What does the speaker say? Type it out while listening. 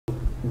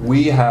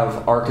we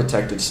have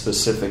architected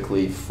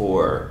specifically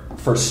for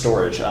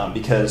storage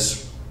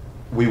because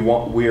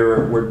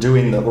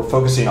we're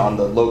focusing on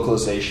the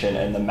localization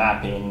and the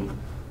mapping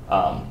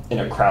in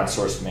a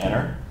crowdsourced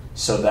manner,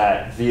 so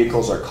that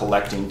vehicles are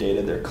collecting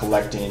data. They're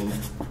collecting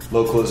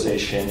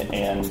localization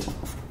and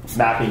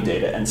mapping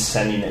data and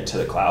sending it to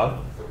the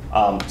cloud.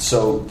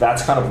 So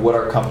that's kind of what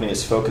our company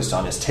is focused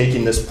on, is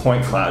taking this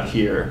point cloud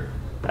here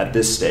at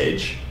this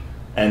stage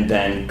and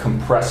then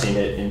compressing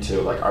it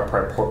into like our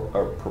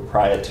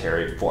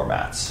proprietary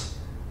formats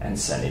and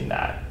sending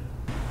that.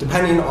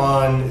 Depending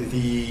on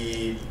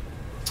the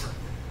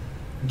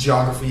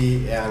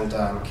geography and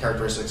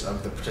characteristics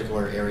of the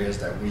particular areas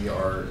that we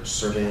are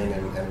surveying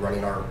and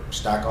running our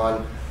stack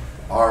on,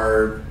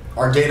 our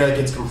data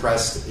gets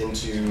compressed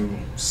into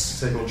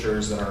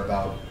signatures that are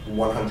about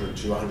 100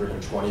 to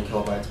 120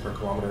 kilobytes per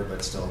kilometer,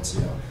 but still it's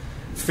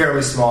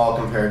fairly small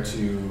compared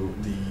to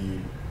the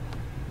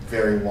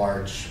very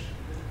large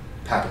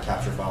packet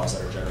capture files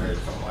that are generated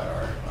from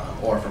LiDAR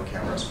or from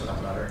cameras for that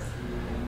matter.